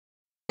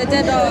The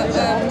dead are,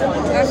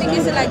 I think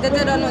it's like the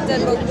dead are not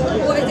dead, but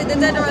what is it? The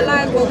dead are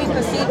alive, but we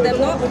perceive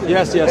them not.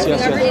 Yes. I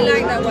really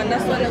like that one.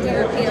 That's one that we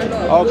repeat a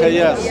lot. Okay,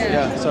 yes,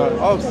 yeah. So,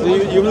 so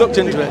you've looked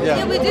into it, yeah.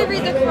 Yeah, we do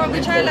read the Quran. We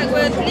try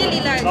we're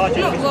nearly like,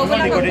 we're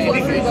like a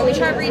quarter through, but we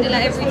try to read it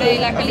like every day,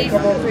 like at least.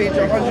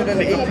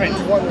 Page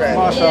 108.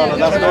 MashaAllah,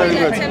 that's very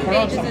good. 10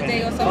 pages a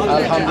day or something.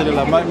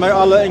 Alhamdulillah. May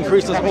Allah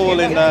increase us all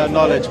in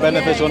knowledge,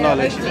 beneficial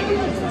knowledge.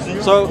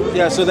 So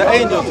the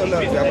angels,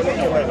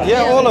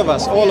 all of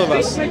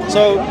us.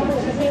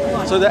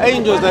 So the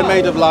angels, they're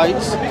made of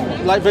light.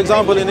 Like for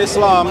example, in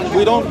Islam,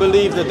 we don't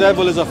believe the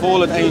devil is a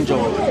fallen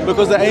angel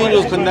because the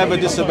angels can never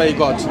disobey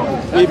God.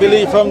 We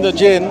believe from the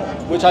jinn,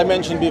 which I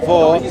mentioned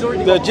before,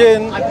 the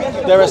jinn,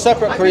 they're a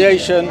separate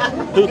creation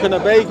who can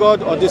obey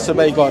God or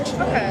disobey God.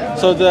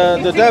 So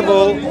the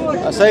devil,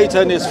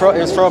 Satan, is from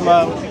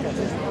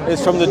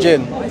the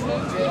jinn.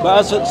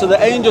 But so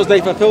the angels,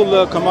 they fulfill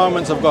the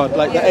commandments of God.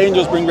 Like the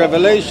angels bring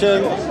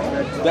revelation,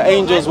 the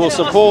angels will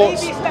support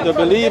the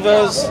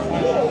believers,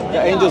 the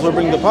angels will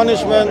bring the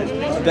punishment,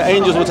 the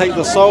angels will take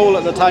the soul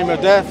at the time of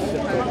death,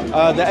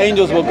 the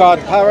angels will guard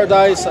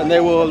paradise and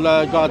they will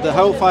guard the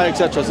hellfire,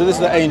 etc. So this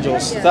is the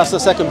angels. That's the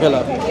second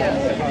pillar.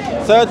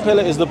 Third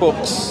pillar is the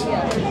books.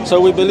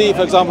 So we believe,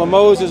 for example,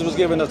 Moses was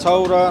given the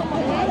Torah.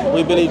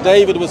 We believe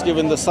David was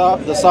given the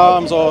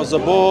Psalms or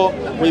Zabur.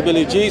 We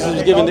believe Jesus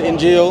was given the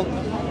Injil.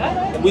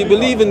 We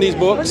believe in these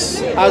books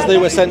as they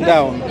were sent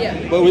down,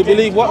 but we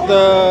believe what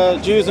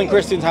the Jews and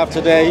Christians have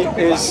today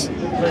is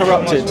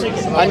corrupted.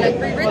 And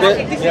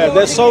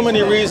there's so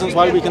many reasons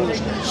why we can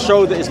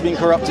show that it's been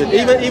corrupted.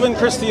 Even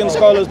Christian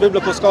scholars,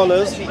 biblical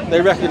scholars,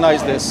 they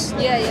recognize this.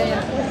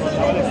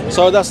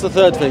 So that's the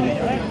third thing.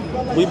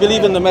 We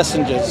believe in the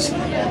messengers.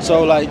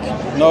 So like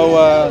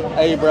Noah,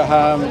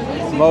 Abraham,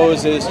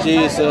 Moses,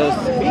 Jesus,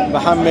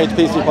 Muhammad,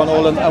 peace be upon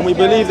all, and we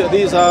believe that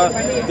these are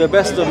the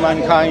best of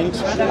mankind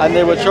and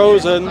they were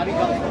chosen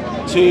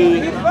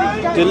to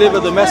deliver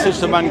the message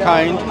to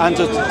mankind and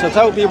to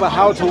tell people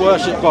how to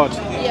worship God,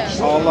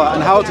 Allah,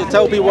 and how to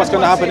tell people what's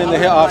going to happen in the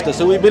hereafter.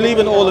 So we believe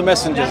in all the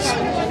messengers.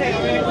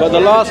 But the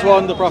last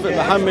one, the Prophet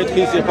Muhammad,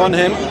 peace be upon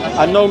him,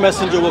 and no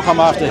messenger will come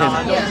after him.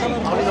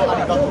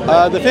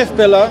 The fifth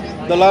pillar,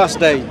 the last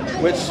day,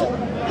 which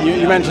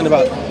you mentioned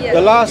about.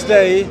 The last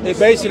day,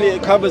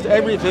 it covers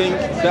everything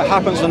that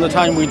happens from the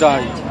time we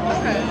die.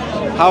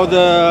 How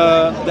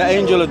the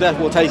angel of death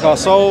will take our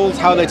souls,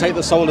 how they take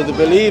the soul of the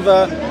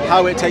believer,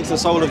 how it takes the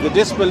soul of the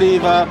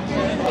disbeliever,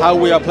 how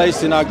we are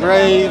placed in our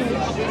grave.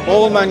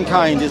 All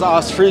mankind is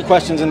asked 3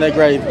 questions in their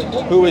grave.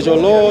 Who is your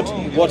Lord?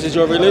 What is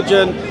your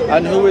religion?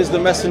 And who is the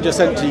messenger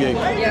sent to you?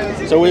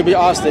 So we'll be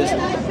asked this.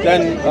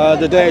 Then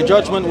the day of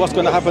judgment, what's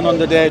going to happen on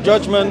the day of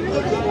judgment?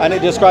 And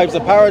it describes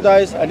the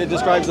paradise and it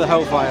describes the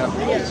hellfire.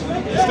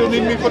 You still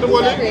need me for the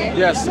wallet?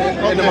 Yes,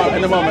 in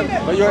a moment.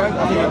 But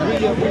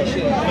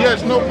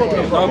Yes, no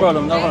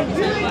problem. No problem.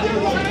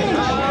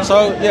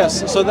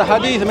 So the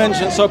hadith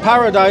mentions, so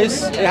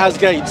paradise, it has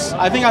gates.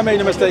 I think I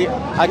made a mistake.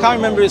 I can't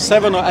remember it's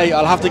 7 or 8.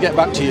 I'll have to get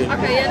back to you.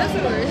 Okay, yeah, that's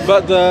no worries.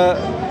 But the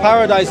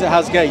paradise, it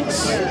has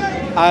gates.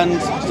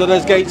 And so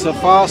there's gates of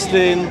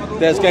fasting,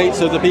 there's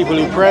gates of the people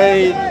who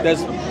pray,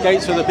 there's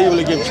gates for the people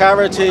who give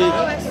charity.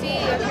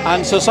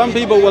 And so some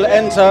people will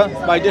enter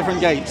by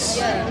different gates.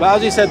 But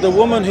as you said, the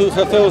woman who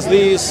fulfills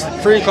these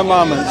 3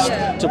 commandments,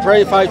 to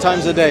pray 5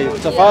 times a day,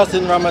 to fast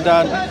in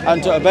Ramadan,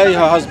 and to obey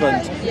her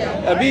husband.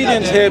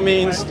 Obedience here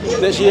means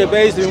that she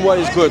obeys in what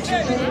is good.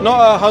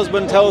 Not her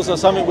husband tells her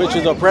something which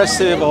is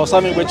oppressive or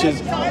something which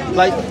is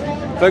like,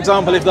 for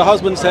example, if the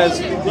husband says,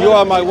 you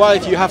are my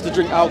wife, you have to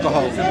drink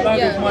alcohol.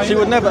 She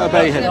would never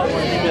obey him.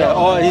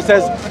 Or he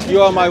says,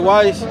 you are my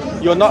wife,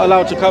 you're not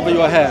allowed to cover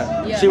your hair.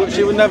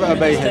 She would never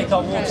obey him.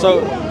 So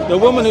the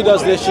woman who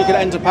does this, she can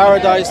enter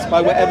paradise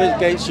by whatever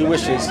gate she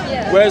wishes.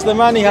 Whereas the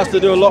man, he has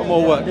to do a lot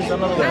more work. And does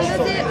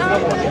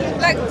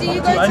it, like, do you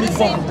go to the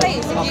same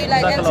place if you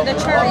like enter the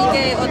charity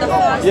gate or the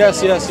fast? Yes.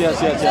 So it's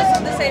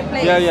not the same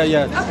place?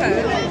 Yeah.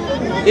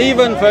 Okay.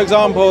 Even, for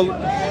example,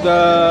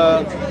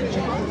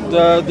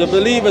 the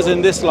believers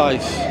in this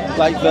life,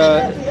 like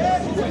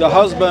the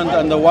husband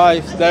and the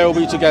wife, they will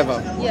be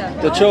together.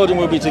 The children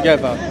will be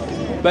together.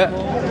 But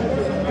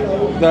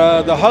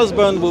the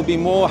husband will be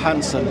more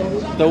handsome,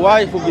 the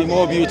wife will be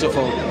more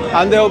beautiful,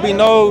 and there will be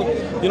no,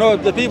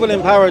 the people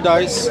in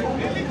paradise,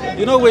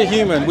 we're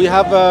human, we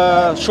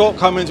have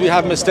shortcomings, we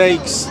have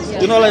mistakes.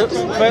 Like,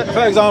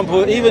 for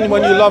example, even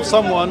when you love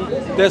someone,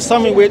 there's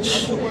something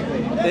which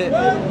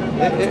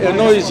it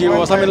annoys you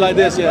or something like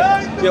this.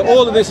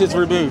 All of this is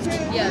removed.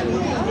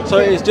 So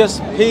it's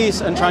just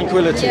peace and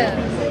tranquility.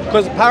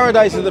 Because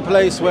paradise is the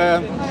place where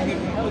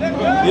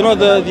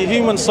the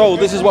human soul,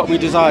 this is what we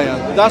desire.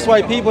 That's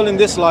why people in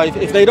this life,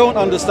 if they don't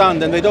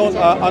understand and they don't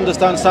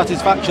understand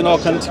satisfaction or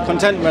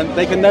contentment,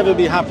 they can never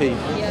be happy.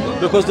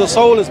 Because the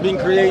soul has been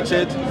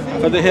created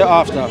for the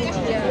hereafter.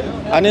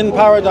 And in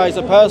paradise,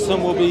 a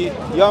person will be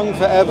young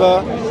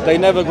forever, they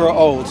never grow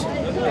old.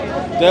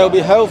 They'll be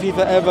healthy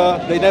forever,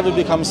 they never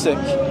become sick.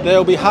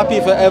 They'll be happy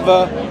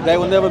forever, they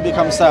will never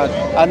become sad.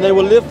 And they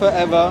will live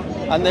forever,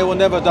 and they will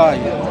never die.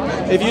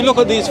 if you look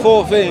at these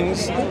 4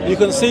 things, you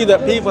can see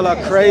that people are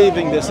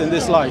craving this in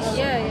this life.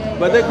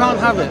 But they can't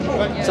have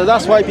it. So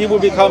that's why people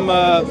become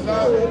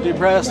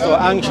depressed or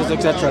anxious,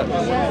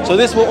 etc. So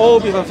this will all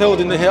be fulfilled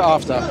in the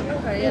hereafter.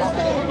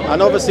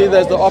 And obviously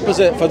there's the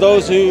opposite for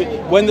those who,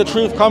 when the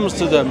truth comes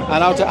to them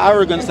and out of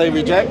arrogance they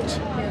reject,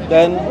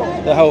 then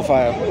the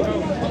hellfire.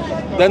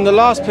 Then the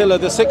last pillar,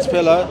 the 6th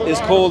pillar, is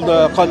called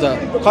the qadr.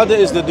 Qadr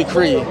is the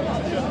decree.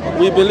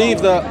 We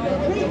believe that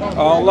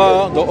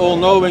Allah, the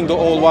all-knowing, the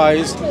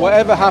all-wise,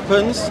 whatever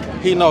happens,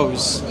 He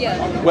knows.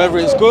 Whether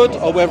it's good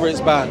or whether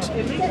it's bad.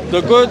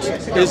 The good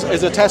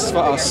is a test for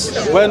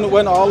us.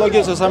 When Allah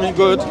gives us something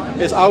good,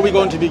 is are we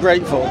going to be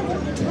grateful?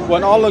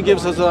 When Allah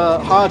gives us a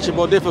hardship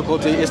or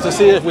difficulty, is to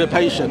see if we're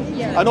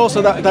patient. And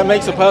also that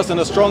makes a person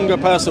a stronger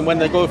person when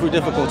they go through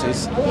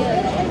difficulties.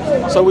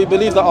 So we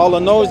believe that Allah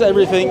knows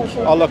everything,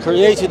 Allah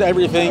created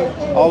everything,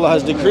 Allah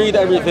has decreed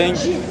everything,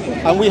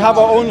 and we have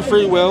our own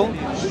free will,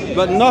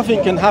 but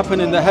nothing can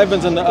happen in the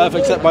heavens and the earth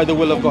except by the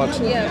will of God.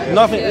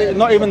 Nothing,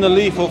 not even the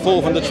leaf will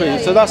fall from the tree.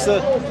 So that's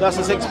the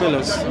 6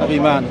 pillars of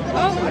Iman.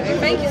 Okay,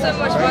 thank you so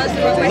much for answering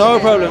my question. No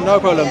problem, no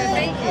problem.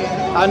 Thank you.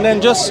 And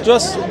then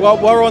just while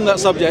we're on that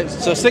subject,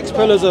 so 6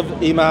 pillars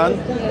of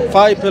Iman,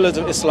 5 pillars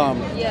of Islam.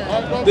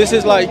 This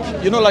is like,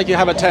 you know, like you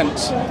have a tent.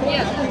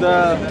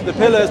 The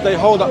pillars, they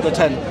hold up the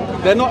tent.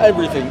 They're not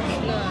everything.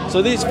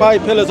 So these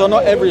 5 pillars are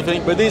not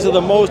everything, but these are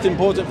the most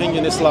important thing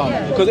in Islam.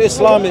 Because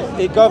Islam,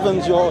 it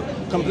governs your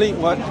complete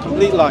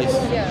life.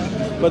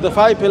 But the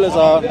 5 pillars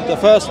are, the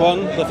first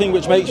one, the thing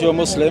which makes you a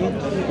Muslim,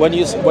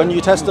 when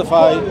you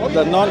testify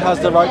that none has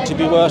the right to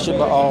be worshipped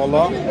but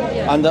Allah,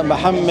 and that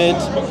Muhammad,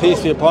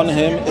 peace be upon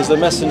him, is the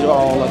messenger of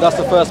Allah. That's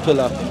the first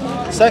pillar.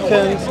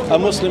 Second, a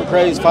Muslim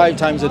prays 5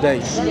 times a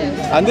day.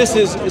 And this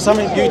is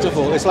something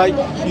beautiful. It's like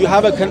you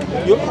have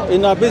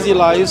in our busy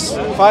lives,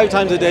 5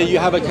 times a day, you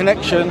have a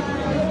connection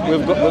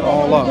with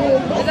Allah.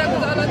 Is that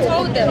because Allah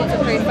told them to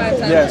pray 5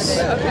 times Yes.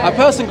 a day? Okay. A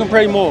person can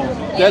pray more.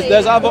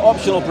 There's other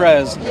optional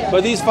prayers.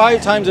 But these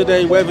 5 times a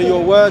day, whether you're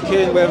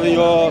working, whether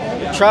you're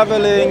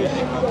traveling,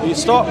 you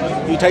stop,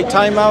 you take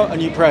time out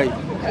and you pray.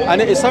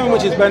 And it is something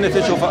which is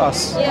beneficial for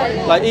us.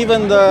 Like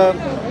even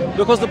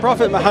because the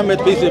Prophet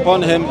Muhammad, peace be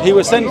upon him, he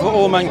was sent for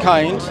all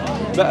mankind,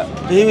 but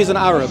he was an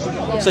Arab.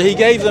 So he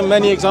gave them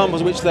many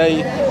examples which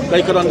they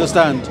could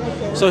understand.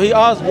 So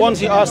once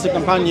he asked the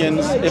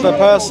companions, if a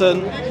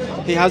person,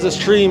 he has a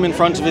stream in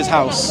front of his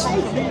house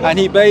and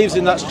he bathes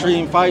in that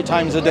stream 5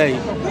 times a day,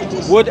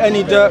 would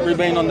any dirt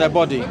remain on their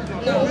body?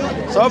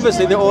 So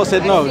obviously they all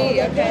said no.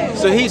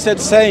 So he said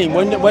same,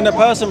 when a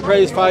person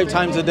prays 5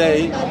 times a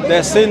day,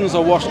 their sins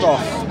are washed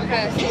off.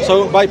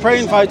 So by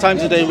praying 5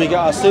 times a day, we get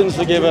our sins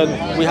forgiven,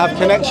 we have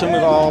connection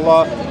with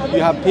Allah,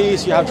 you have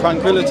peace, you have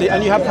tranquility,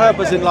 and you have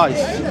purpose in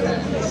life.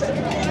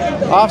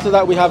 After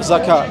that we have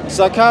zakat.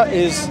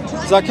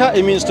 Zakat,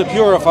 it means to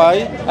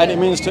purify and it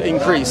means to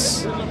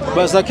increase.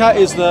 But zakat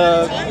is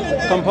the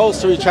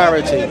compulsory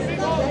charity.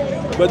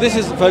 But this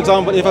is, for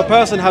example, if a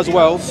person has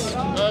wealth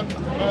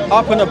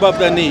up and above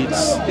their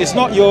needs, it's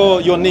not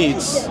your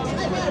needs.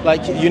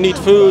 Like you need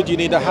food, you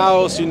need a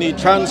house, you need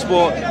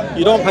transport,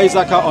 you don't pay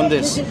zakat on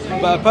this.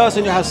 But a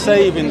person who has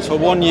savings for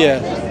 1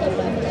 year,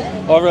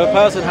 or a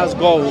person has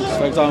gold,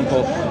 for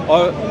example,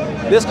 or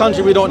this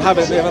country we don't have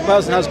it, but if a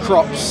person has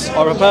crops,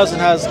 or a person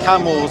has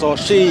camels or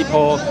sheep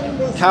or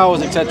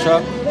cows,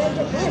 etc.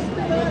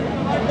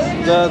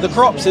 The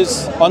crops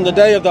is on the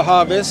day of the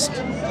harvest,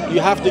 you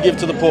have to give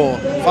to the poor,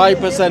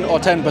 5% or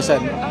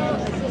 10%.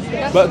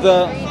 But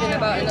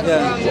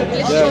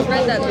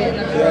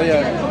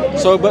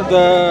So, but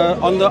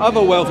on the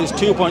other wealth is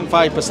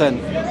 2.5%.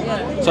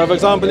 So, for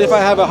example, if I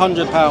have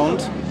 £100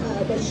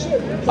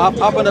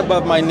 up and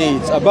above my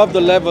needs, above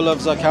the level of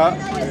zakat,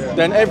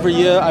 then every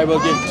year I will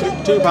give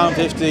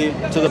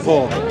 £2.50 to the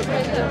poor.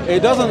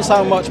 It doesn't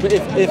sound much, but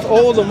if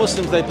all the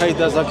Muslims they paid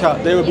their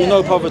zakat, there would be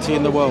no poverty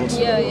in the world.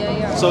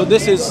 So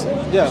this is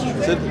this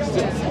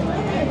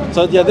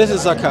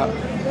is zakat.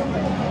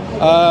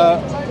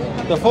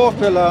 The 4th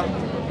pillar,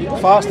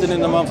 fasting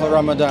in the month of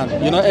Ramadan.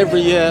 You know,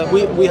 every year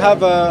we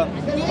have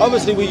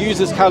obviously we use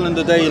this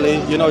calendar daily.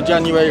 You know,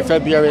 January,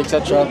 February,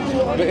 etc.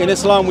 But in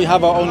Islam we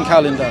have our own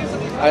calendar,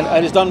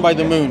 and it's done by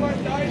the moon.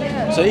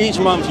 So each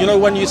month, you know,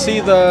 when you see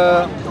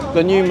the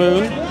new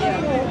moon,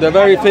 they're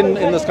very thin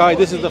in the sky.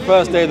 This is the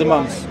first day of the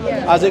month.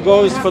 As it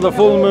goes for the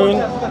full moon,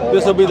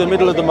 this will be the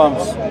middle of the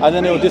month, and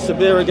then it will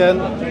disappear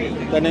again.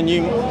 Then a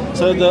new.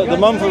 So the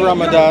month of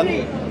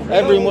Ramadan,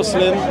 every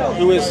Muslim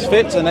who is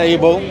fit and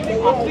able,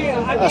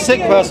 a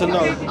sick person,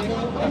 no.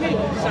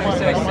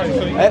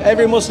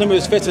 Every Muslim who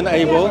is fit and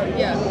able,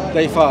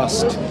 they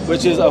fast,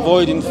 which is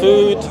avoiding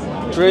food,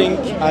 drink,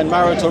 and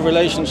marital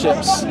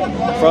relationships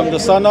from the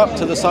sun up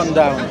to the sun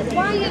down.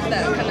 Why is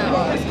that? Can I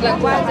ask?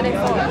 Like, why do they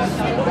fast?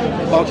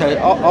 Okay,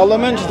 Allah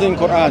mentions in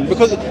Quran,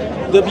 because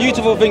the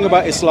beautiful thing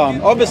about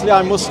Islam, obviously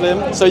I'm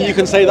Muslim, so you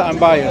can say that I'm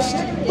biased,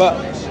 but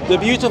the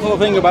beautiful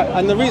thing about,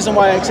 and the reason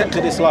why I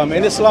accepted Islam,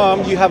 in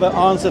Islam you have an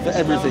answer for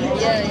everything.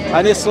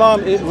 And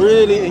Islam, it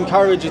really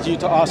encourages you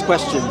to ask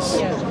questions.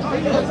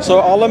 So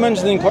Allah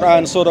mentioned in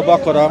Quran, Surah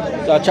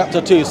Baqarah,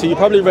 chapter 2, so you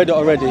probably read it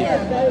already.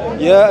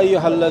 يا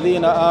أيها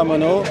الذين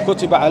آمنوا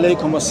كتب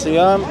عليكم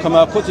الصيام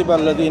كما كتب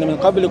الذين من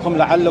قبلكم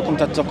لعلكم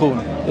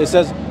تتقون. It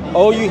says,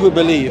 O you who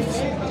believe,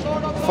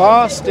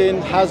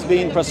 fasting has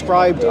been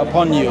prescribed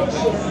upon you,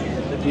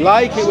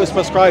 like it was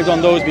prescribed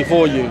on those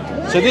before you.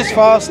 So this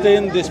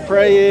fasting, this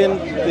praying,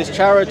 this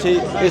charity,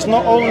 is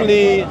not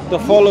only the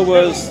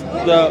followers,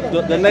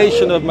 the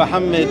nation of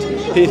Muhammad,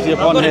 peace be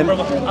upon him,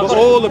 but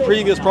all the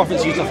previous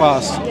prophets used to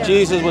fast.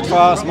 Jesus would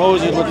fast,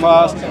 Moses would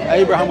fast,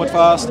 Abraham would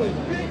fast.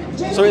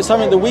 So it's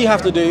something that we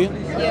have to do,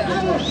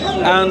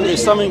 and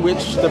it's something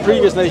which the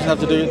previous nation have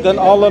to do. Then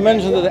Allah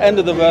mentions at the end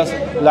of the verse,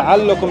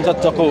 لَعَلَّكُمْ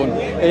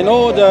تَتَّقُونَ, in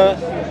order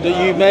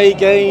that you may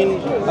gain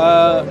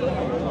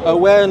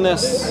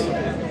awareness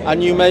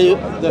and you may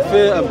the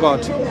fear of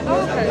God.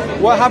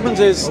 What happens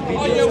is,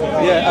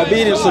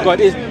 obedience to God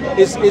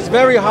is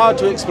very hard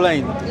to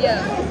explain.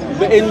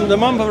 But in the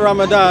month of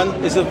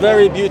Ramadan, it's a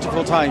very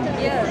beautiful time.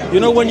 You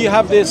know, when you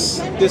have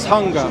this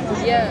hunger,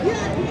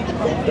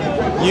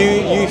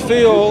 you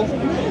feel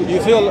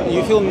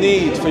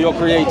need for your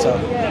Creator.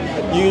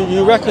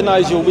 You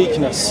recognize your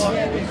weakness.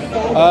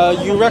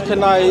 You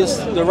recognize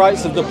the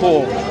rights of the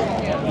poor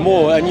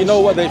more, and you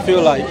know what they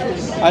feel like.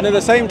 And at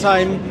the same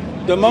time,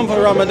 the month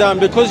of Ramadan,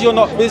 because you're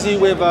not busy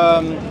with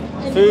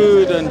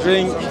food and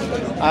drink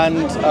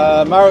and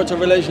marital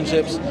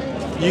relationships,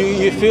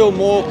 you feel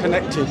more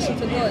connected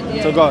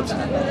to God.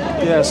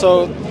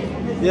 So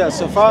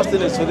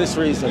fasting is for this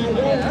reason.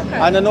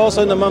 And then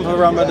also in the month of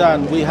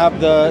Ramadan, we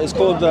have it's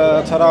called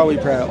the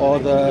Taraweeh prayer, or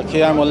the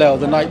Qiyamul Layl,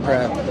 the night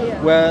prayer,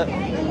 where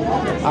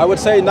I would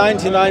say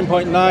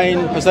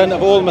 99.9%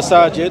 of all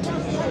masajid,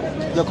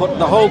 the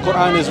whole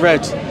Quran is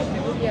read.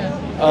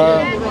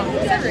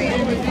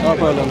 No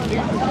problem.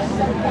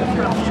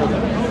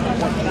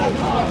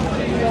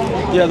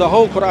 The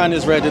whole Quran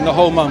is read in the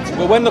whole month.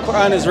 But when the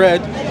Quran is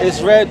read,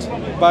 it's read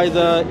by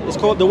it's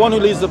called, the one who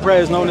leads the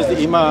prayer is known as the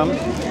Imam,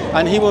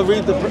 and he will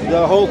read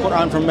the whole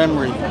Quran from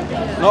memory,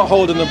 not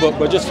holding the book,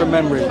 but just from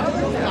memory.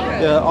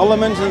 Allah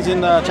mentions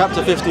in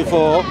chapter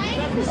 54,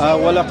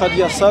 وَلَقَدْ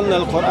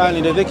يَسَّرْنَا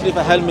الْقُرْآنِ لِذِكْرِ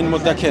فَهَلْ مِن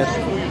مُدَّكِرٍ.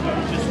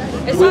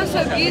 It sounds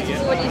so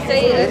beautiful when you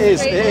say it.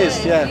 It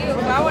is, yeah.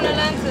 I want to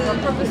learn to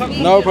proper speak.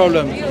 No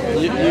problem.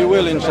 You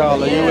will,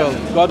 inshallah, you will.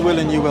 God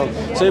willing, you will.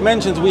 So it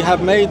mentions we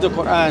have made the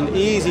Quran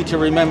easy to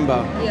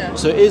remember.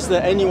 So is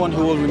there anyone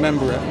who will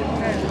remember it?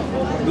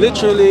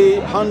 Literally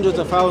hundreds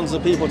of thousands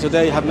of people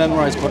today have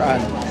memorized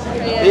Quran.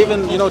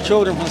 Even,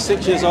 children from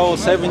 6 years old,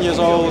 7 years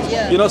old.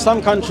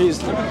 Some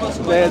countries,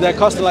 their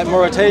custom, like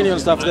Mauritania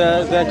and stuff,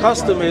 their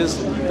custom is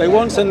they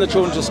won't send the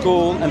children to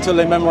school until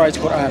they memorize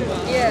Quran.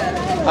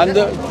 And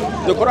the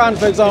Quran,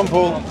 for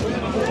example,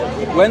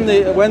 when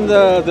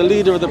the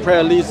leader of the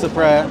prayer leads the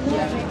prayer,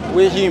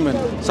 we're human.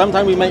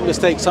 Sometimes we make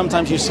mistakes,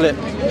 sometimes you slip.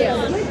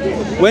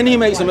 When he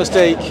makes a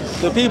mistake,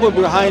 the people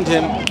behind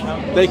him,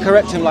 they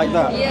correct him like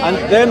that. And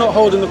they're not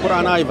holding the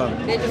Quran either.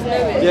 They just know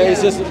it.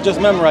 It's just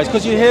memorized.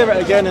 Because you hear it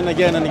again and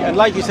again and again. And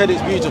like you said,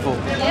 it's beautiful.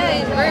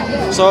 It's very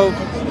beautiful. So,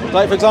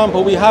 like for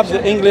example, we have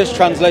the English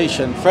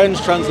translation,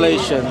 French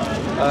translation,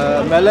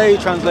 Malay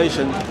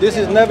translation. This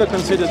is never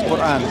considered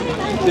Quran.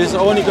 This is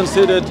only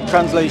considered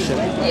translation.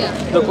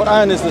 The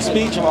Quran is the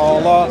speech of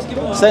Allah,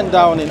 sent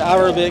down in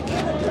Arabic,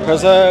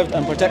 preserved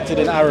and protected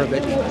in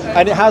Arabic,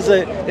 and it has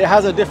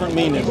a different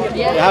meaning.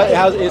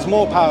 It's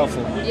more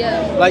powerful.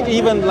 Like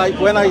even like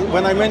when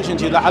I mentioned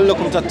to you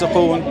لَعَلَّكُمْ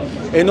تَتَّقُونَ,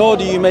 in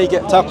order you may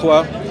get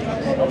taqwa.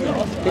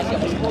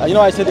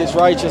 I said it's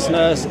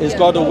righteousness, it's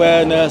God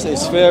awareness,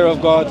 it's fear of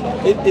God.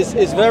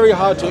 It's very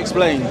hard to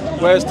explain.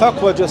 Whereas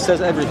taqwa just says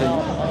everything.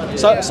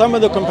 So some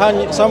of the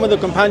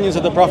companions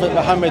of the Prophet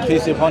Muhammad,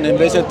 peace be upon him,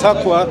 they said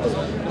taqwa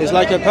is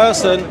like a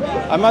person.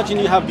 Imagine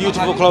you have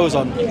beautiful clothes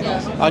on,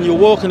 and you're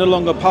walking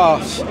along a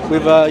path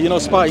with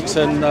spikes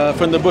and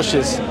from the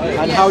bushes,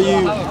 and how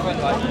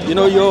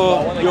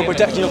you're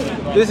protecting.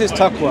 This is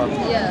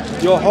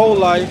taqwa. Your whole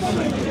life,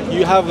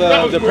 you have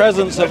the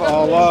presence of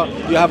Allah,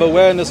 you have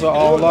awareness of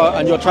Allah,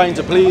 and you're trying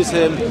to please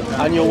Him,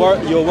 and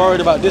you're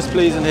worried about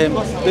displeasing Him.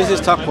 This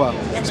is taqwa.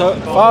 So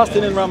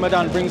fasting in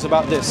Ramadan brings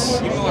about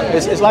this.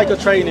 It's like a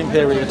training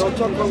period. So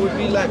taqwa would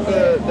be like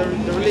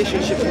the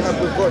relationship you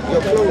have with God,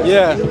 your flow.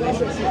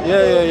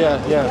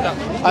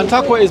 And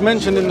taqwa is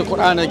mentioned in the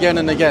Quran again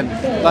and again.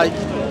 Like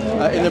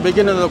in the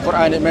beginning of the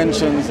Quran, it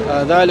mentions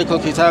ذَلِكَ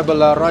الْكِتَابَ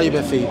لَا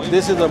رَيْبَ فِيهِ.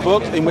 This is a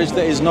book in which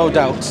there is no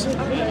doubt.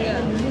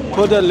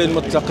 هُدًى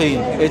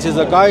لِلْمُتَّقِينَ. It is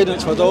a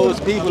guidance for those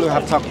people who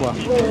have taqwa.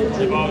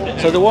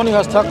 So the one who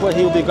has taqwa,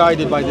 he will be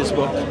guided by this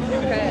book.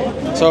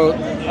 So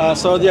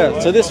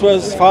this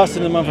was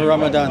fasting in the month of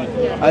Ramadan.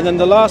 And then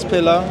the last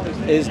pillar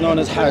is known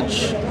as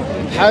Hajj.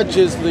 Hajj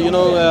is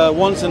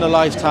once in a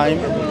lifetime.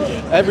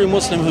 Every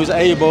Muslim who's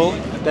able,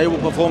 they will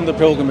perform the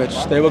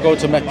pilgrimage. They will go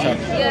to Mecca,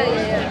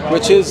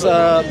 which is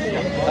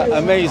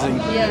amazing.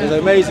 It's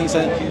amazing,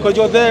 because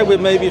you're there with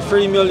maybe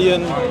 3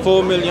 million,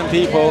 4 million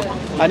people,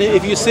 and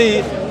if you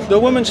see the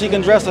woman, she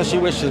can dress as she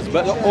wishes,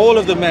 but all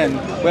of the men,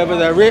 whether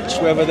they're rich,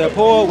 whether they're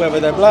poor, whether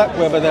they're black,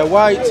 whether they're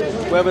white,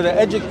 whether they're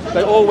educated,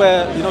 they all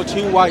wear, you know,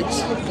 2 white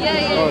clothes.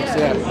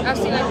 Yeah. I've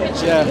seen that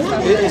picture. Yeah,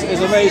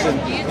 it's amazing.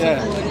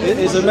 Yeah,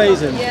 it's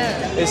amazing.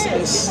 Yeah.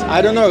 It's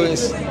I don't know.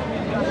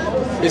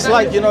 It's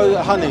like, you know,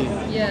 honey.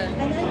 Yeah.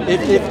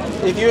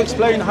 If you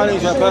explain honey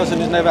to a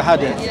person who's never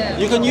had it,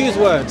 you can use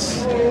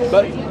words,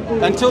 but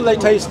until they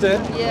taste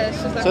it,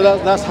 so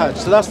that's Hajj.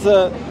 So that's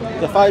the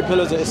 5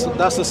 pillars of Islam.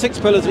 That's the 6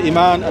 pillars of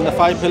Iman and the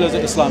 5 pillars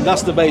of Islam.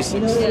 That's the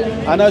basics.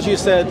 And as you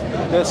said,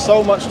 there's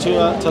so much to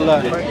learn.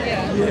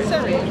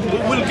 Sorry.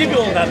 We'll give you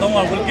all that. Don't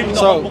worry. We'll give you the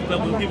whole book.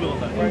 We'll give you all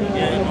that.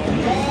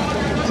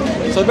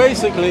 Yeah. So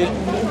basically,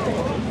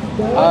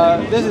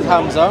 this is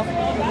Hamza.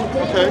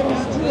 Okay.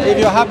 If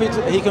you're happy,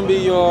 he can be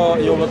your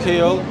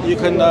wakil. You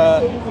can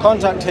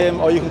contact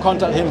him, or you can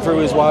contact him through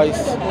his wife,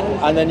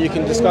 and then you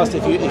can discuss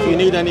if you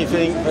need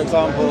anything, for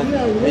example,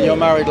 in your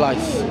married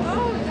life.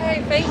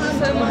 Okay, thank you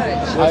so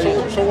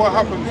much. So what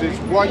happens is,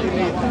 why you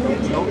need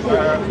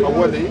a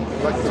wali,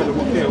 like you said, a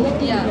wakil,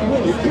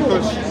 is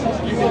because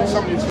you need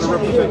somebody to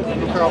represent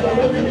and look out for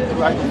you,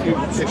 like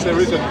if there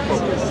is any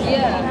problem.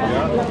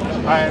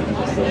 And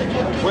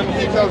when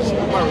he does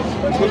the marriage,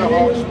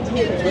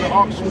 he's going to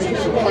ask me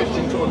some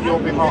questions on your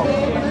behalf.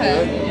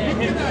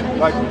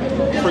 Like,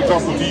 for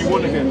example, do you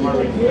want to get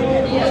married?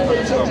 That kind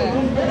of stuff.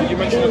 Did you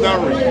mention the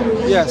dowry?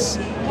 Yes,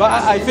 but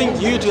I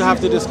think you two have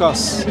to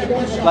discuss.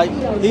 Like,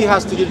 he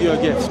has to give you a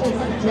gift.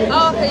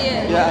 Oh,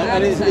 okay, Yeah,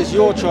 and it's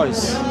your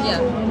choice.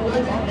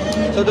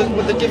 So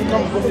would the gift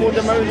come before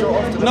the marriage or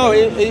after? No,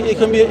 it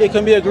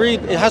can be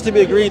agreed. It has to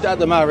be agreed at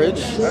the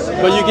marriage,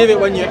 but you give it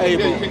when you're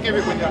able. Yeah, you can give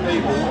it when you're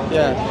able.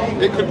 Yeah.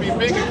 It could be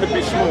big, it could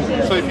be small.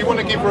 So if you want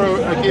to give her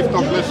a gift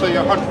of, let's say,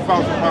 £100,000,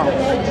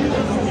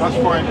 that's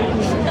fine.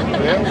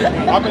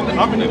 Yeah,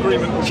 I'm in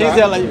agreement with She's that.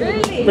 there like,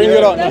 bring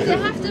it on. Does it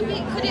have to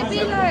be? Could it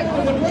be like?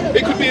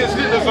 It could be as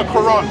little as a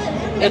Quran.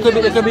 It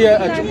could be a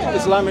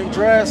Islamic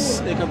dress.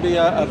 It could be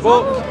a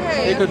book.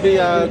 It could be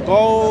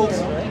gold.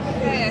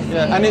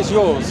 Yeah, and it's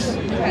yours.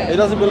 It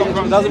doesn't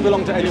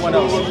belong to anyone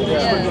else.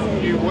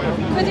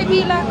 Could it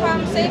be like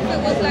say if it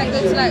was like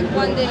good to like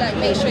one day like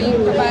make sure you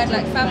provide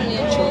like family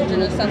and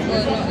children and stuff,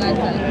 or not like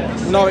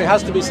that? No, it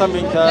has to be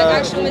something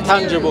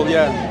tangible.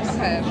 Yeah.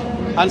 Okay.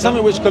 And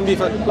something which can be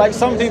for, like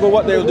some people,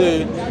 what they'll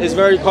do is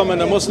very common.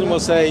 A Muslim will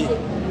say,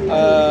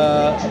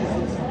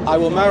 "I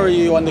will marry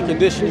you on the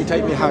condition you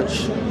take me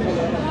Hajj."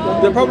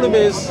 The problem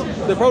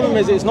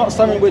is it's not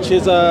something which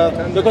is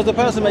because the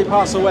person may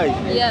pass away.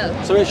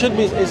 So it should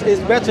be.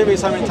 It's better if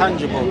it's something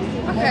tangible.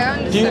 Okay, I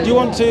understand. Do you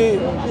want to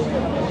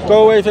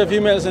go away for a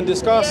few minutes and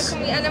discuss?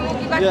 Yeah, and then we'll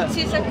be back in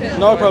 2 seconds.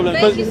 No problem.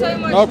 Thank you so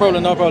much. No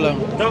problem. No problem.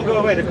 Don't go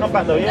away. They come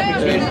back though.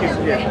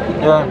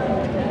 Yeah.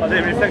 Are they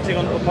reflecting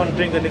upon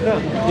doing the nikah?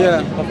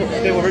 Yeah.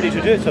 They were ready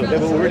to do it, so they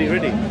were already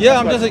ready. Yeah,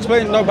 I'm just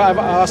explaining. No, but I've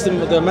asked them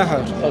the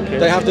mahar. Okay.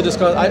 They have to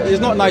discuss. It's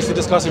not nice to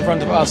discuss in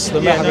front of us. The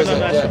mahar, is it?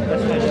 That's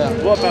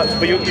fine. What about?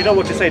 But you know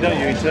what to say, don't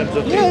you? In terms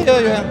of Yeah. I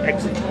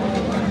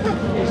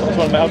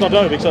don't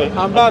know because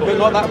I'm bad, but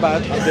not that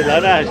bad.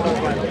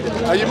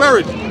 Are you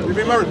married? You've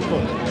been married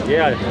before?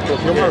 Yeah.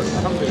 You're married.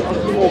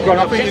 All grown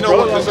up I think kids, you know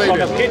what to say grown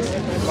then. up kids.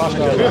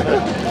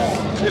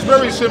 It's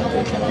very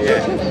simple.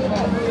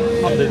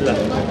 Alhamdulillah.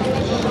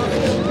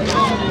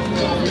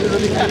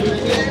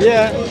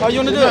 Yeah. Oh, you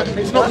want to do it?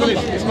 It's not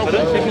finished. It's not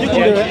finished. You can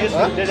do it.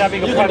 They're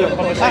having a You can do private it.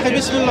 conversation. Akhi,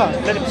 bismillah.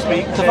 Let them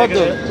speak. Tafaddal. They're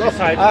going to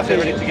decide if they're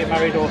ready to get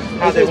married or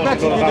how they It's want to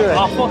better go if you do it.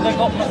 about it. I thought they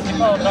got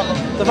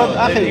Tafaddal,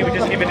 akhi. You were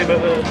just giving him the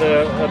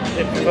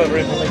further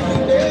information.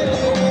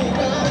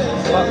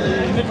 But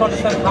you need to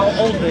understand how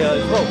old they are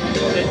as well.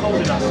 They're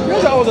old enough.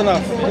 You're old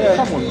enough. Yeah.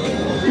 Come on.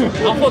 I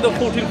thought they're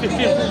 14, 15.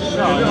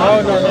 No.